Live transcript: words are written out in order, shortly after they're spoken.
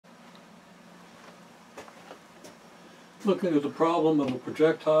looking at the problem of a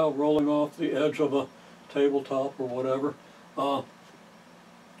projectile rolling off the edge of a tabletop or whatever,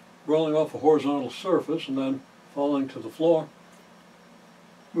 rolling off a horizontal surface and then falling to the floor,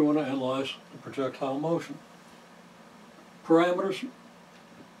 we want to analyze the projectile motion. Parameters,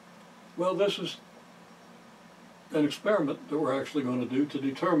 well, this is an experiment that we're actually going to do to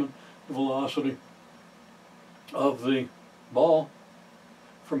determine the velocity of the ball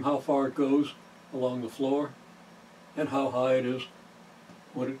from how far it goes along the floor and how high it is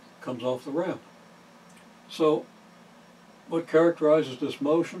when it comes off the ramp. So what characterizes this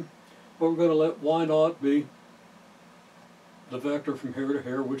motion? Well, we're going to let y naught be the vector from here to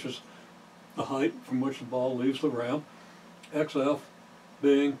here, which is the height from which the ball leaves the ramp, xf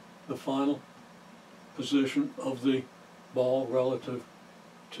being the final position of the ball relative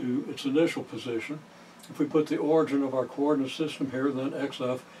to its initial position. If we put the origin of our coordinate system here, then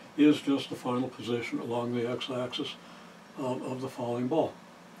xf is just the final position along the x-axis of the falling ball.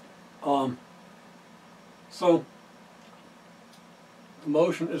 So the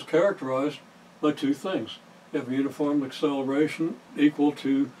motion is characterized by two things. You have a uniform acceleration equal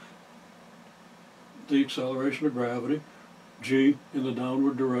to the acceleration of gravity, g, in the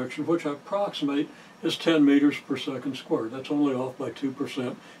downward direction, which I approximate is 10 meters per second squared. That's only off by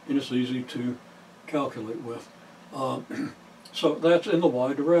 2%, and it's easy to calculate with. So that's in the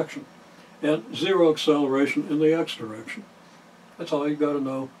y direction. And zero acceleration in the x direction. That's all you've got to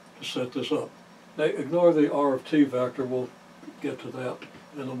know to set this up. Now ignore the r of t vector. We'll get to that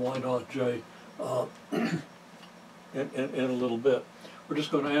in the y naught j in a little bit. We're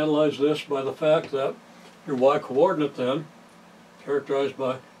just going to analyze this by the fact that your y coordinate then, characterized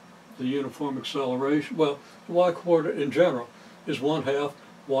by the uniform acceleration, well, the y coordinate in general is 1/2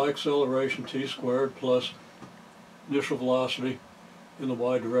 y acceleration t squared plus initial velocity in the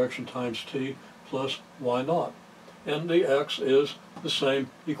y direction times t plus y naught. And the x is the same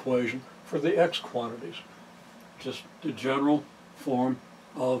equation for the x quantities, just the general form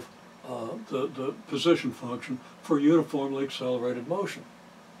of the position function for uniformly accelerated motion.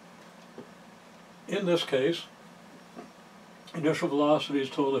 In this case, initial velocity is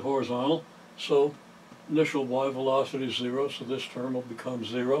totally horizontal, so initial y velocity is 0, so this term will become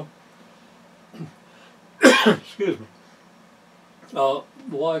 0. Excuse me.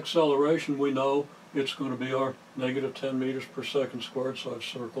 Y acceleration, we know it's going to be our negative 10 meters per second squared, so I've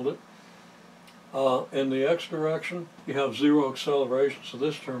circled it. In the x direction, you have 0 acceleration, so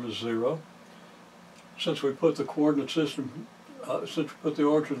this term is 0. Since we put the coordinate system, since we put the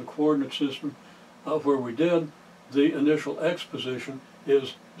origin of the coordinate system where we did, the initial x position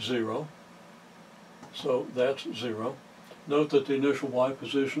is 0. So that's 0. Note that the initial y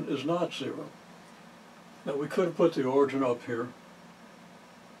position is not 0. Now we could have put the origin up here,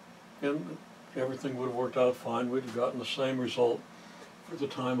 and everything would have worked out fine. We'd have gotten the same result for the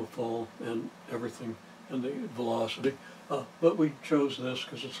time of fall and everything and the velocity. But we chose this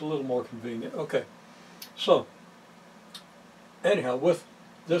because it's a little more convenient. Okay, so anyhow, with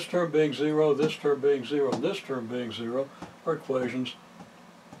this term being 0, this term being 0, and this term being 0, our equations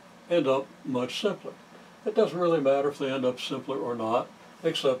end up much simpler. It doesn't really matter if they end up simpler or not,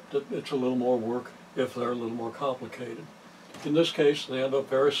 except that it's a little more work if they're a little more complicated. In this case, they end up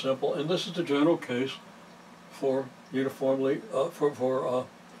very simple, and this is the general case for uniformly for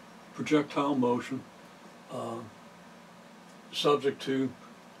projectile motion subject to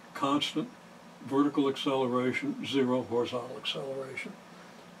constant vertical acceleration, 0 horizontal acceleration.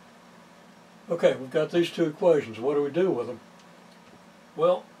 Okay, we've got these two equations. What do we do with them?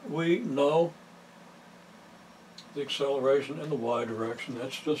 Well, we know the acceleration in the y direction.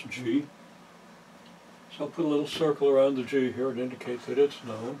 That's just g. So I'll put a little circle around the g here to indicate that it's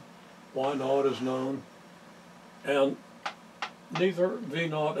known. Y naught is known. And neither v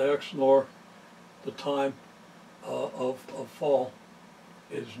naught x nor the time of fall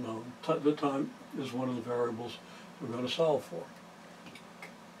is known. The time is one of the variables we're going to solve for.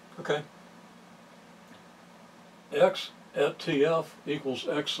 Okay. X at Tf equals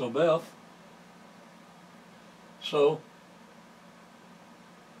x sub f. So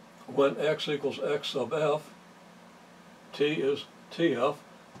when x equals x sub f, t is Tf,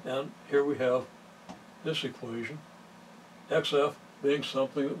 and here we have this equation, xf being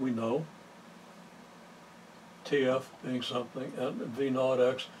something that we know, Tf being something, and v naught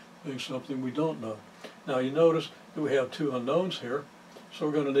x being something we don't know. Now you notice that we have two unknowns here, so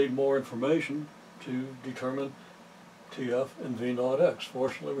we're going to need more information to determine Tf and v naught x.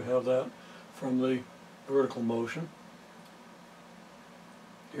 Fortunately, we have that from the vertical motion.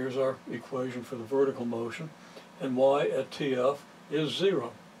 Here's our equation for the vertical motion, and y at Tf is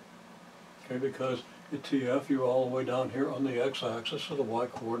 0. Okay, because at TF, you're all the way down here on the x-axis, so the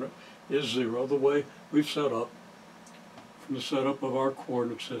y-coordinate is 0, the way we've set up. From the setup of our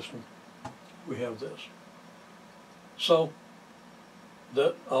coordinate system, we have this. So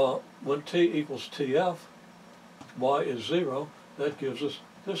that when t equals TF, y is 0, that gives us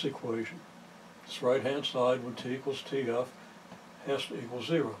this equation. This right-hand side, when t equals TF, has to equal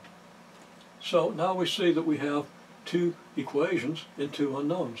 0. So now we see that we have two equations and two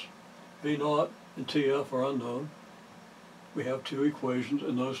unknowns. V0 and TF are unknown. We have two equations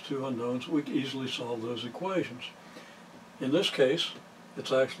and those two unknowns. We can easily solve those equations. In this case,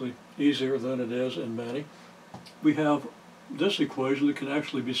 it's actually easier than it is in many. We have this equation that can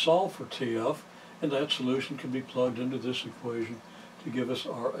actually be solved for TF, and that solution can be plugged into this equation to give us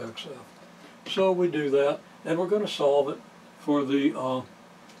our XF. So we do that, and we're going to solve it for the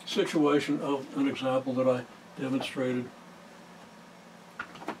situation of an example that I demonstrated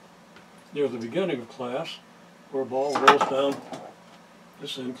near the beginning of class, where a ball rolls down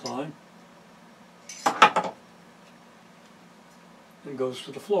this incline and goes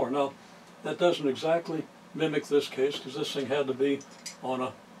to the floor. Now, that doesn't exactly mimic this case, because this thing had to be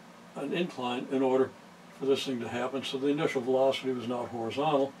on an incline in order for this thing to happen, so the initial velocity was not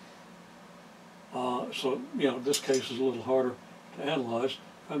horizontal. So, this case is a little harder to analyze.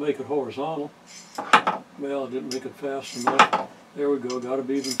 If I make it horizontal, well, I didn't make it fast enough. There we go, got to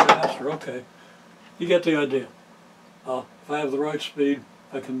be even faster. Okay, you get the idea. If I have the right speed,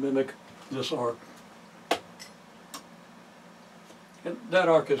 I can mimic this arc. And that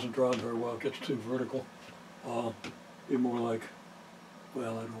arc isn't drawn very well, it gets too vertical. Be more like,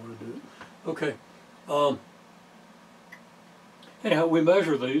 well, I don't want to do it. Okay. Anyhow, we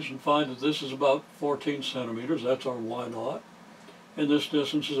measure these and find that this is about 14 centimeters, that's our Y0, and this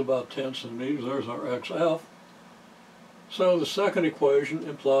distance is about 10 centimeters, there's our XF. So the second equation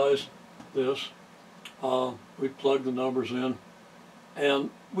implies this. We plug the numbers in, and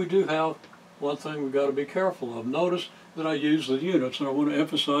we do have one thing we've got to be careful of. Notice that I use the units, and I want to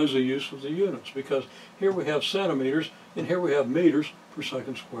emphasize the use of the units, because here we have centimeters, and here we have meters per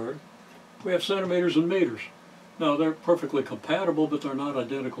second squared. We have centimeters and meters. Now, they're perfectly compatible, but they're not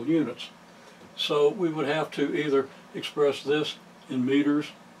identical units. So we would have to either express this in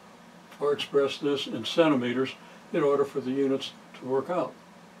meters or express this in centimeters in order for the units to work out.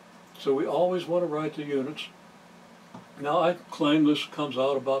 So we always want to write the units. Now, I claim this comes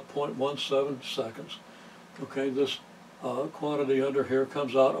out about 0.17 seconds. Okay, this quantity under here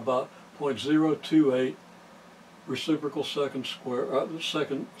comes out about 0.028 reciprocal second squared.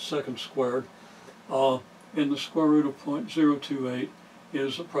 And the square root of 0.028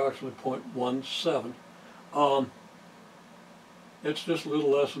 is approximately 0.17. It's just a little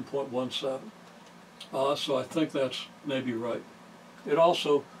less than 0.17. So I think that's maybe right. It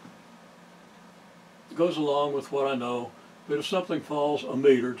also goes along with what I know, that if something falls a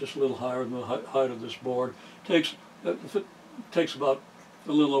meter, just a little higher than the height of this board, it takes about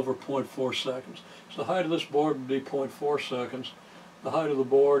a little over 0.4 seconds. So the height of this board would be 0.4 seconds. The height of the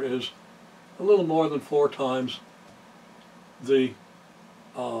board is a little more than 4 times the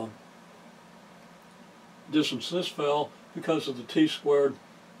distance this fell because of the t-squared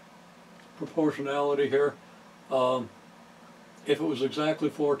proportionality here. If it was exactly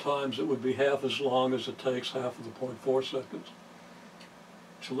 4 times, it would be half as long as it takes half of the 0.4 seconds.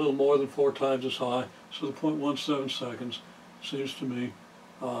 It's a little more than 4 times as high, so the 0.17 seconds seems to me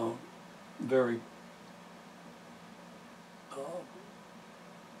very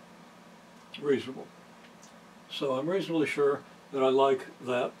reasonable. So I'm reasonably sure that I like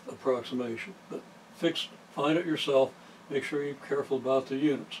that approximation. But find it yourself, make sure you're careful about the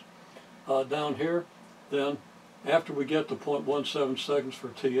units. Down here, then, after we get to 0.17 seconds for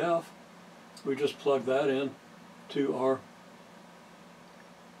TF, we just plug that in to our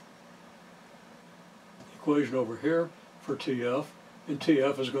equation over here for TF, and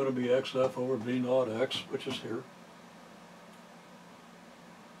TF is going to be XF over V naught X, which is here.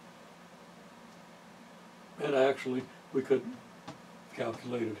 And actually, we could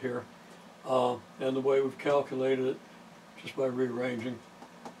calculate it here. And the way we've calculated it, just by rearranging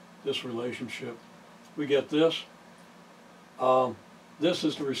this relationship, we get this. This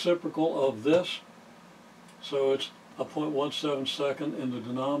is the reciprocal of this, so it's a 0.17 second in the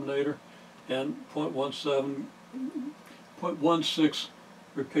denominator, and 0.16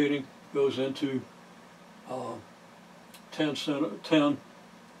 repeating goes into 10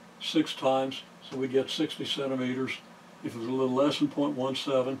 6 times, so we get 60 centimeters. If it was a little less than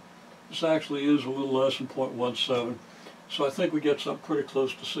 0.17, this actually is a little less than 0.17, so I think we get something pretty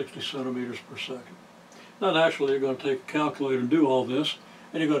close to 60 centimeters per second. Now naturally you're going to take a calculator and do all this,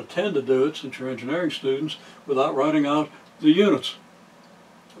 and you're going to tend to do it, since you're engineering students, without writing out the units.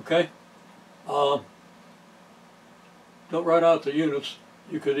 Okay? Don't write out the units.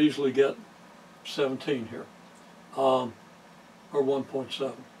 You could easily get 17 here, or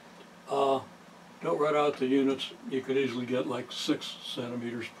 1.7. Don't write out the units. You could easily get like 6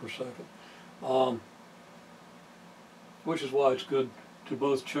 centimeters per second, which is why it's good to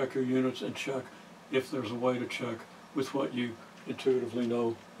both check your units and check if there's a way to check with what you intuitively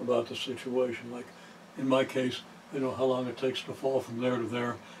know about the situation. Like in my case, I know how long it takes to fall from there to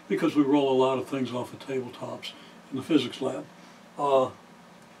there, because we roll a lot of things off of tabletops in the physics lab.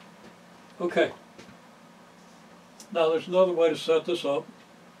 Okay. Now there's another way to set this up.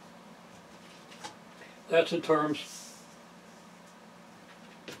 That's in terms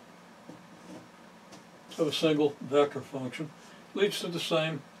of a single vector function. Leads to the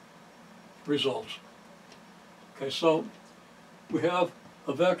same results. Okay, so we have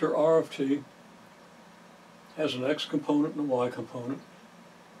a vector r of t has an x component and a y component,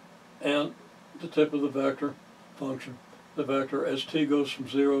 and the tip of the vector function, the vector as t goes from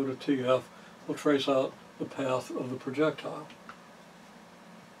 0 to tf, will trace out the path of the projectile.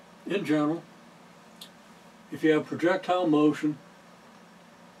 In general, if you have projectile motion,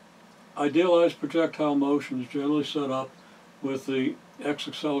 idealized projectile motion is generally set up with the x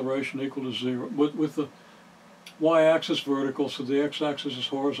acceleration equal to 0, with the y-axis vertical, so the x-axis is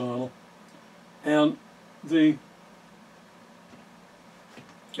horizontal, and the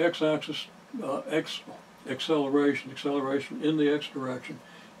x-axis acceleration in the x direction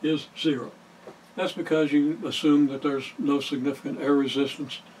is 0. That's because you assume that there's no significant air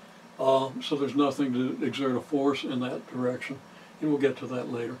resistance, so there's nothing to exert a force in that direction, and we'll get to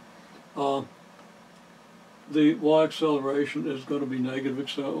that later. The y acceleration is going to be negative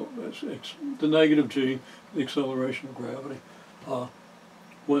the negative g, the acceleration of gravity,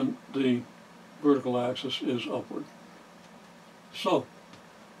 when the vertical axis is upward. So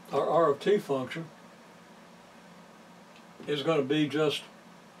our r of t function is going to be just,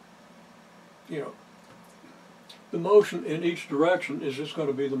 the motion in each direction is just going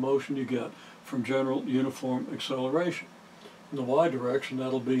to be the motion you get from general uniform acceleration. In the y direction,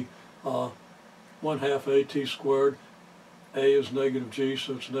 that'll be 1/2 at squared. A is negative g,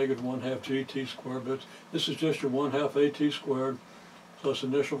 so it's negative 1/2 gt squared, but this is just your 1/2 at squared plus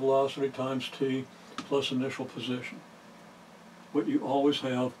initial velocity times t plus initial position, what you always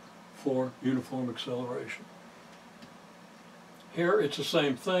have for uniform acceleration. Here it's the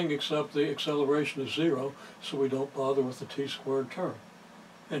same thing, except the acceleration is 0, so we don't bother with the t squared term.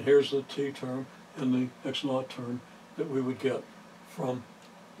 And here's the t term and the x naught term that we would get from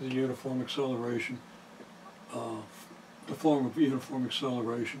the uniform acceleration, the form of uniform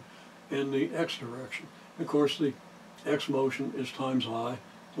acceleration in the x direction. Of course, the x motion is times I,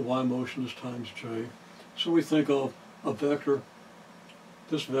 the y motion is times j. So we think of a vector,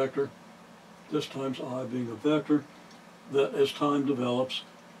 this times I being a vector that as time develops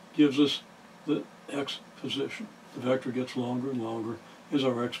gives us the x position. The vector gets longer and longer as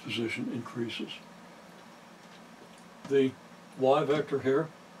our x position increases. The y vector here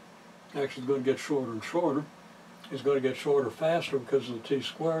actually is going to get shorter and shorter. It's going to get shorter faster because of the t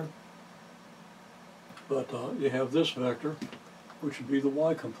squared. But you have this vector, which would be the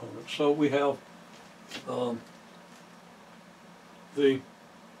y component. So we have the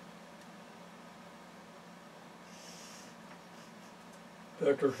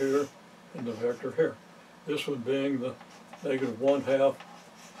vector here and the vector here. This one being the negative 1/2,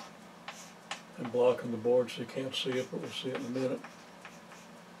 and blocking the board so you can't see it, but we'll see it in a minute.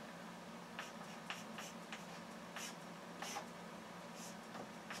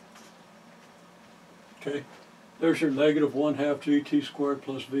 Okay, there's your negative 1/2 gt squared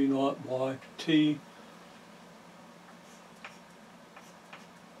plus v naught y t.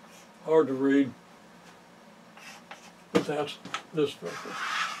 Hard to read, but that's this vector.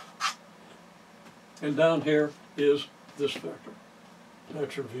 And down here is this vector.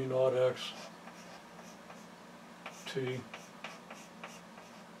 That's your v naught x t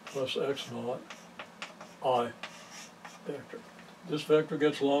plus x naught I vector. This vector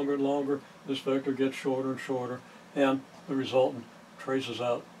gets longer and longer, this vector gets shorter and shorter, and the resultant traces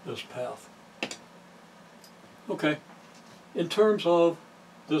out this path. Okay, in terms of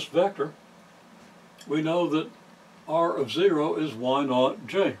this vector, we know that r of 0 is y naught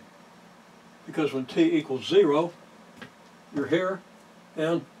j, because when t equals 0, you're here,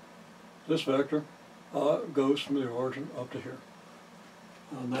 and this vector goes from the origin up to here.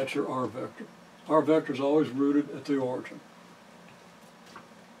 And that's your r vector. R vector is always rooted at the origin.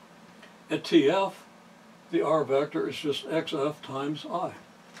 At TF, the r vector is just xf times I.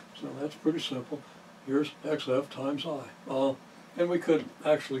 So that's pretty simple. Here's xf times I. And we could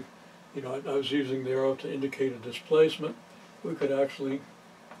actually, you know, I was using the arrow to indicate a displacement. We could actually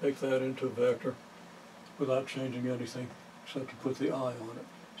make that into a vector without changing anything except to put the I on it.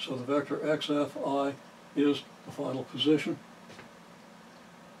 So the vector xfi is the final position.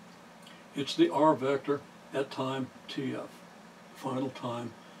 It's the r vector at time tf, final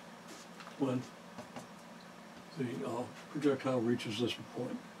time when the projectile reaches this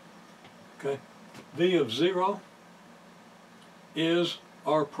point. Okay, v of 0 is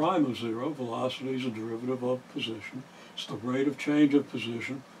r prime of 0. Velocity is a derivative of position. It's the rate of change of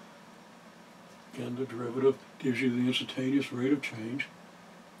position. Again, the derivative gives you the instantaneous rate of change.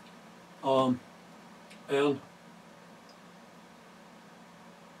 And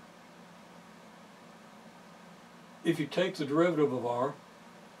if you take the derivative of r,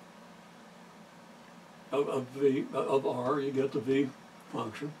 of r, you get the v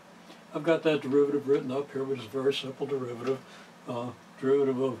function. I've got that derivative written up here, which is a very simple derivative.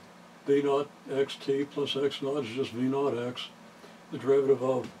 Derivative of v naught xt plus x naught is just v naught x. The derivative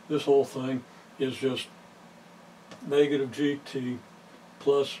of this whole thing is just negative gt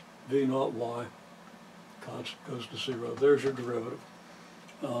plus v naught y. Constant goes to 0. There's your derivative.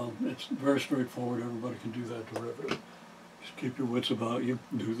 It's very straightforward. Everybody can do that derivative. Just keep your wits about you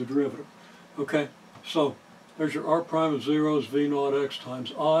and do the derivative. Okay, so there's your r prime of 0 is v naught x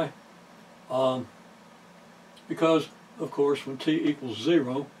times I. Because, of course, when t equals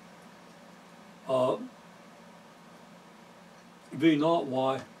 0, v naught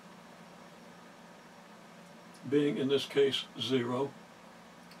y being, in this case, 0,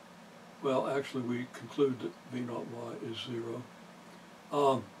 well, actually, we conclude that v naught y is 0.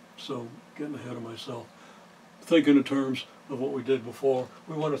 So, getting ahead of myself. Thinking in terms of what we did before,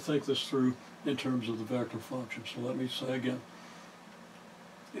 we want to think this through in terms of the vector function. So let me say again.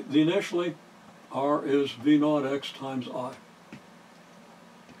 The initially, r is v naught x times I.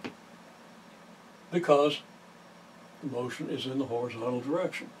 Because the motion is in the horizontal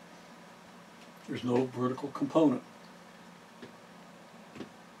direction. There's no vertical component.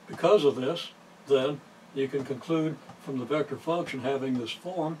 Because of this, then, you can conclude from the vector function having this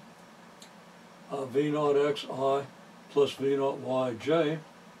form, v naught xi plus v naught yj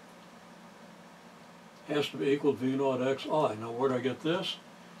has to be equal to v naught xi. Now where do I get this?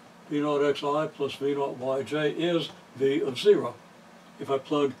 V naught xi plus v naught yj is v of 0. If I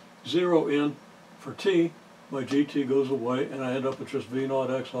plug 0 in for t, my gt goes away and I end up with just v naught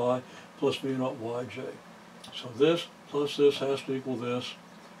xi plus v naught yj. So this plus this has to equal this.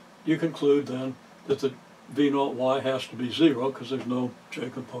 You conclude then that the v naught y has to be 0 because there's no j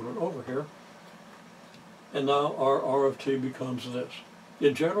component over here. And now our r of t becomes this.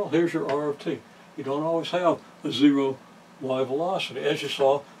 In general, here's your r of t. You don't always have a 0 y velocity. As you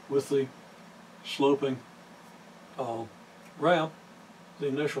saw with the sloping ramp, the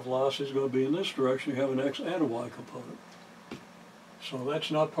initial velocity is going to be in this direction. You have an x and a y component. So that's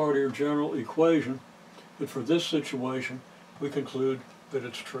not part of your general equation, but for this situation, we conclude that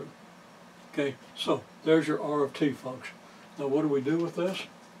it's true. Okay, so there's your r of t function. Now what do we do with this?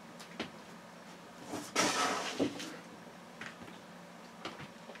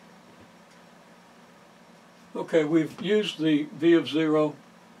 Okay, we've used the v of 0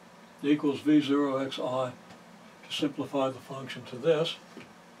 equals v0 xi to simplify the function to this.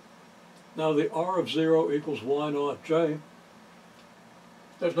 Now the r of 0 equals y naught j.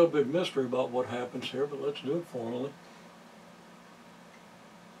 There's no big mystery about what happens here, but let's do it formally.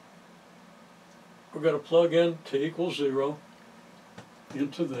 We're going to plug in t equals 0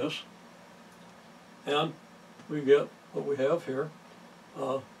 into this, and we get what we have here.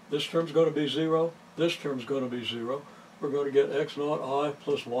 This term's going to be 0, this term's going to be 0. We're going to get x naught I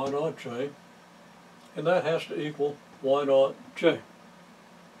plus y naught j, and that has to equal y naught j.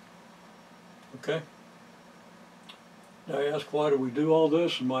 Okay? Now I ask, why do we do all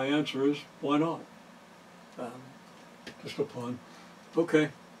this? And my answer is, why not? Just a pun. Okay.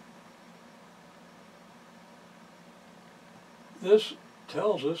 This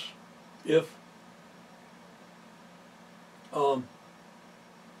tells us if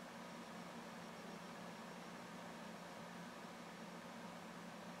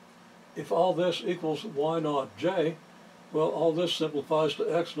all this equals y naught j, well, all this simplifies to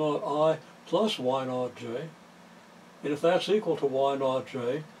x naught I plus y naught j. And if that's equal to y naught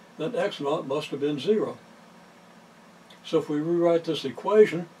j, then x naught must have been 0. So if we rewrite this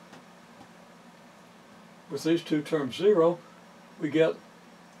equation with these two terms 0, we get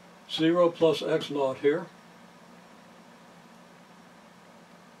 0 plus x naught here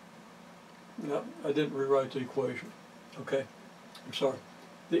No, I didn't rewrite the equation. Okay, I'm sorry.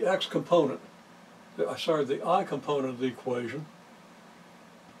 The x component, the I component of the equation,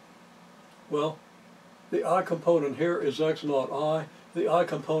 well, the I component here is x naught I. The I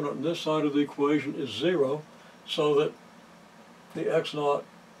component on this side of the equation is 0, so that the x naught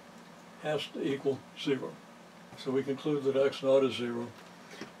has to equal 0. So we conclude that x naught is 0.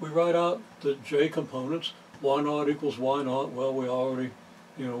 We write out the j components. Y naught equals y naught. Well, we already,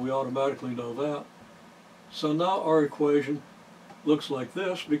 we automatically know that. So now our equation looks like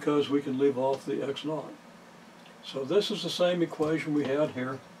this because we can leave off the x naught. So this is the same equation we had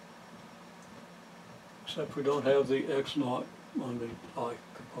here, except we don't have the x naught on the I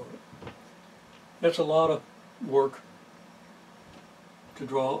component. It's a lot of work to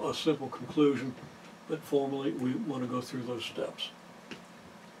draw a simple conclusion, but formally we want to go through those steps.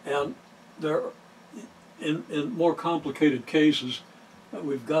 And there, in more complicated cases,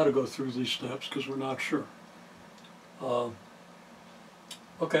 we've got to go through these steps because we're not sure.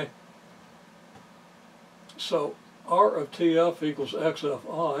 Okay, so R of TF equals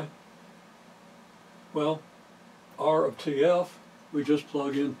XFI. Well, R of TF, we just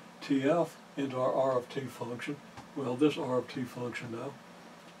plug in TF into our R of T function. Well, this R of T function now.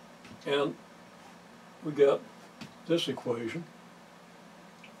 And we get this equation.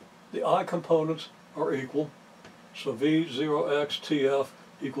 The I components are equal, so V0x TF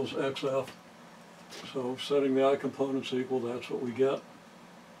equals XF. So setting the I components equal, that's what we get.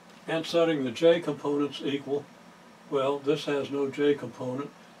 And setting the J components equal, well, this has no J component,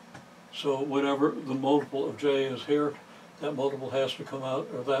 so whatever the multiple of J is here, that multiple has to come out,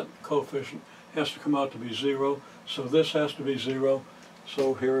 or that coefficient has to come out to be 0. So this has to be 0,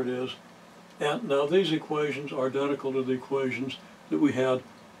 so here it is. And now these equations are identical to the equations that we had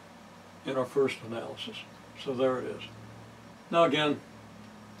in our first analysis. So there it is. Now again,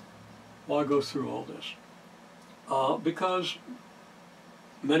 why go through all this? Because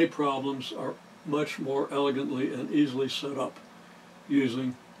many problems are much more elegantly and easily set up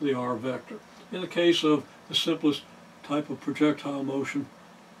using the R vector. In the case of the simplest type of projectile motion,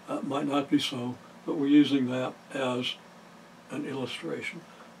 might not be so, but we're using that as an illustration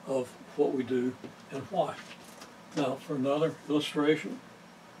of what we do and why. Now for another illustration,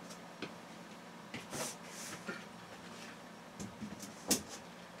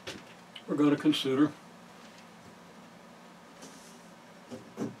 we're going to consider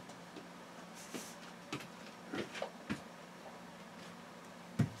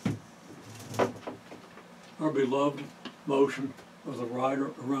our beloved motion of the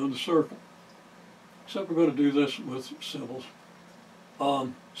rider around the circle. Except we're going to do this with symbols.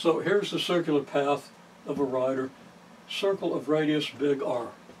 So here's the circular path of a rider, circle of radius big R.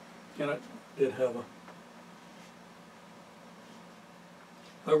 And I did have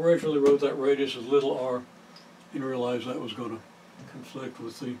I originally wrote that radius as little r, and realized that was going to conflict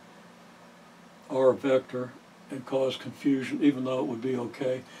with the R vector and cause confusion, even though it would be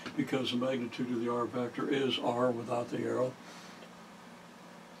okay because the magnitude of the R vector is R without the arrow.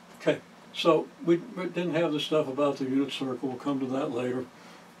 Okay, so we didn't have the stuff about the unit circle, we'll come to that later,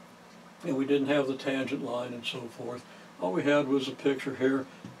 and we didn't have the tangent line and so forth. All we had was a picture here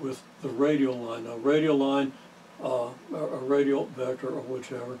with the radial line. Now radial line, a radial vector or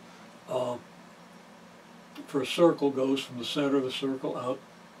whichever, for a circle goes from the center of the circle out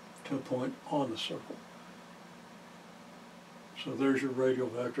to a point on the circle. So there's your radial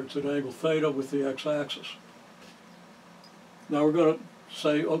vector. It's at angle theta with the x-axis. Now we're going to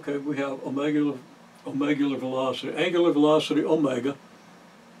say, okay, we have angular velocity omega,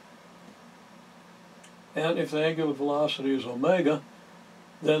 and if the angular velocity is omega,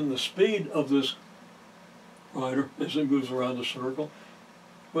 then the speed of this rider as it moves around the circle,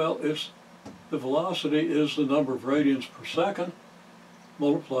 well, the velocity is the number of radians per second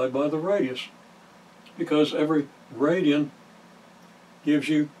multiplied by the radius, because every radian gives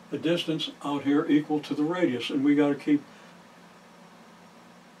you a distance out here equal to the radius, and we got to keep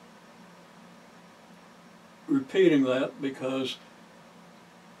repeating that because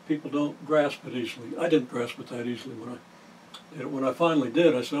people don't grasp it easily. I didn't grasp it that easily when I did it. When I finally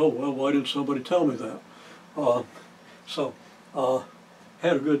did, I said, oh, well, why didn't somebody tell me that?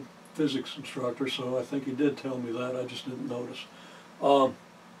 Had a good physics instructor, so I think he did tell me that. I just didn't notice.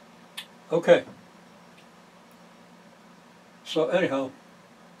 Okay. So anyhow,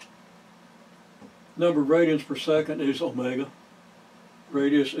 number of radians per second is omega.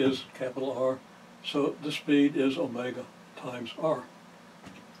 Radius is capital R. So the speed is omega times R.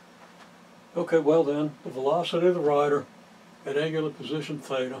 Okay, well then, the velocity of the rider at angular position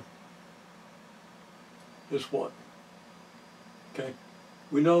theta is what? Okay,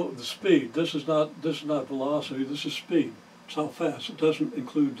 we know the speed. This is not velocity, this is speed. It's how fast. It doesn't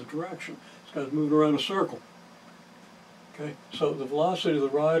include the direction. This guy's moving around a circle. Okay, so the velocity of the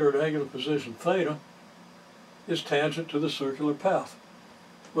rider at angular position theta is tangent to the circular path.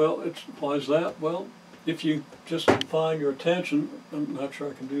 Well, it implies that. Well, if you just confine your attention, I'm not sure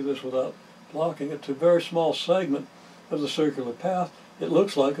I can do this without blocking it, to a very small segment of the circular path, it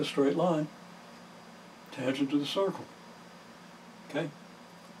looks like a straight line, tangent to the circle. Okay?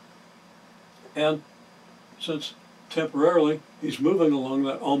 And since temporarily he's moving along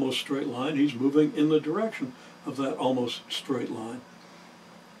that almost straight line, he's moving in the direction of that almost straight line.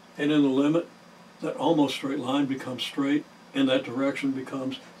 And in the limit, that almost straight line becomes straight, and that direction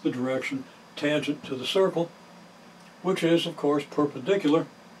becomes the direction tangent to the circle, which is, of course, perpendicular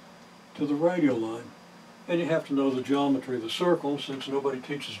to the radial line. And you have to know the geometry of the circle. Since nobody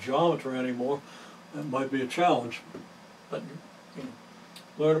teaches geometry anymore, that might be a challenge. But you know,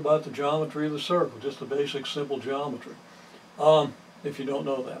 learn about the geometry of the circle, just the basic simple geometry, if you don't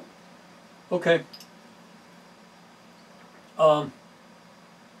know that. Okay.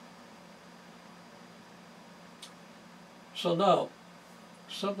 So now,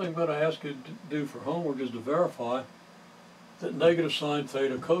 something that I ask you to do for homework is to verify that negative sine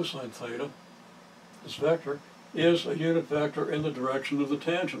theta cosine theta, this vector, is a unit vector in the direction of the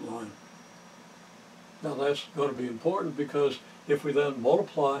tangent line. Now that's going to be important, because if we then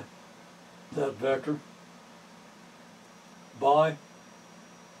multiply that vector by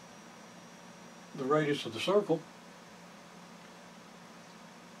the radius of the circle,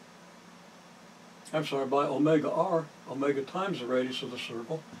 I'm sorry, by omega r, omega times the radius of the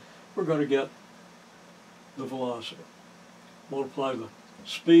circle, we're going to get the velocity. Multiply the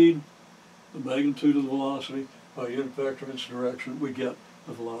speed, the magnitude of the velocity, by a unit vector in its direction, we get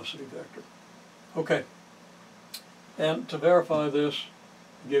the velocity vector. Okay. And to verify this,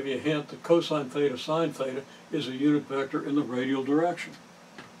 I'll give you a hint that cosine theta sine theta is a unit vector in the radial direction.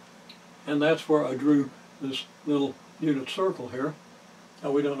 And that's where I drew this little unit circle here.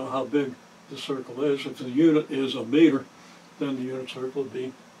 Now we don't know how big the circle is. If the unit is a meter, then the unit circle would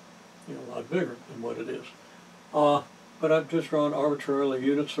be, you know, a lot bigger than what it is. But I've just drawn arbitrarily a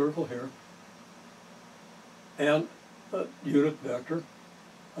unit circle here, and a unit vector,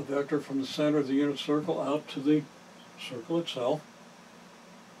 a vector from the center of the unit circle out to the circle itself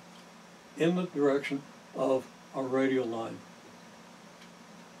in the direction of our radial line.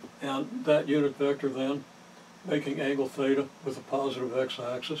 And that unit vector then, making angle theta with a positive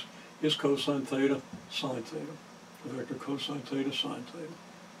x-axis, is cosine theta sine theta, the vector cosine theta sine theta.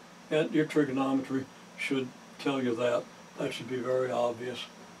 And your trigonometry should tell you that. That should be very obvious.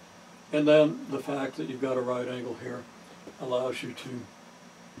 And then the fact that you've got a right angle here allows you to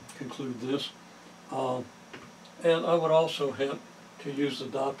conclude this. And I would also hint to use the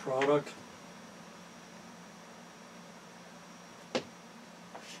dot product.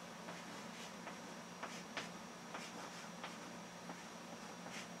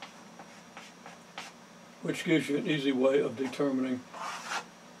 Which gives you an easy way of determining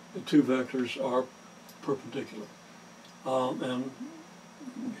the two vectors are perpendicular. And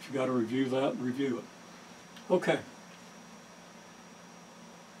if you've got to review that, review it. Okay.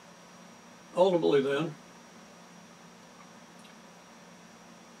 Ultimately then,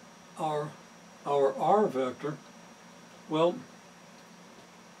 our R vector, well,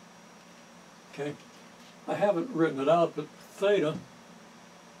 okay, I haven't written it out, but theta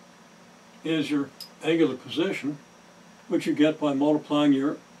is your angular position, which you get by multiplying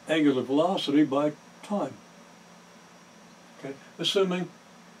your angular velocity by time. Okay, assuming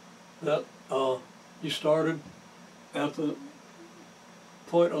that you started at the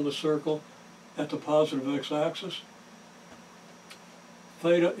point on the circle at the positive x-axis,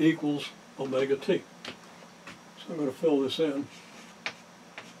 theta equals omega t. So I'm going to fill this in.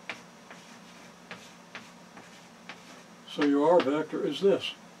 So your R vector is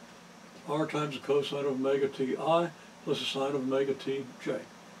this: R times the cosine of omega t I plus the sine of omega t j.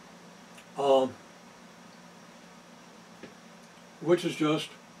 Which is just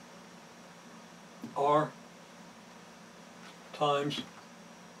R times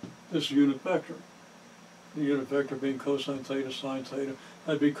this unit vector. The unit vector being cosine theta sine theta,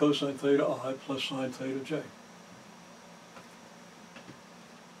 that'd be cosine theta I plus sine theta j.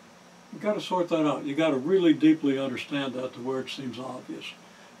 You've got to sort that out. You've got to really deeply understand that to where it seems obvious.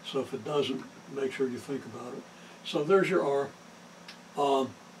 So if it doesn't, make sure you think about it. So there's your R.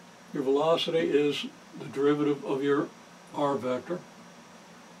 Your velocity is the derivative of your R vector,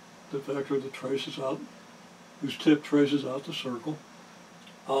 the vector that traces out, whose tip traces out the circle.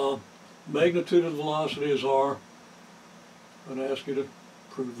 Magnitude of the velocity is R. I'm going to ask you to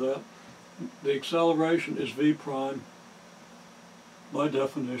prove that. The acceleration is v prime, by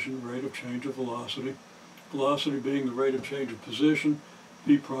definition, rate of change of velocity. Velocity being the rate of change of position,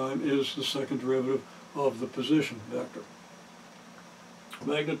 v prime is the second derivative of the position vector.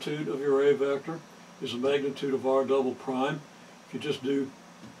 Magnitude of your A vector is the magnitude of r double prime. If you just do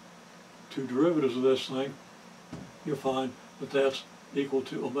two derivatives of this thing, you'll find that that's equal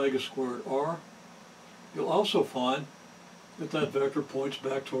to omega squared r. You'll also find that that vector points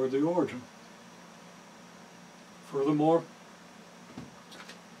back toward the origin. Furthermore,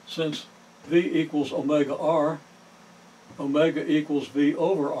 since v equals omega r, omega equals v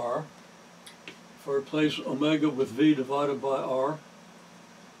over r, if I replace omega with v divided by r,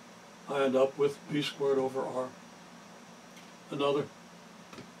 I end up with v squared over r. Another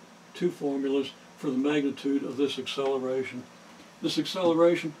two formulas for the magnitude of this acceleration. This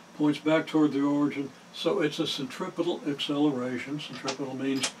acceleration points back toward the origin, so it's a centripetal acceleration. Centripetal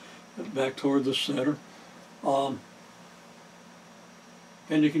means back toward the center. And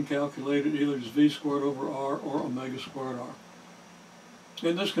you can calculate it either as v squared over r or omega squared r.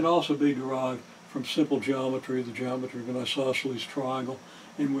 And this can also be derived from simple geometry, the geometry of an isosceles triangle,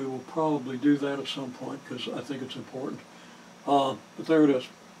 and we will probably do that at some point because I think it's important. But there it is.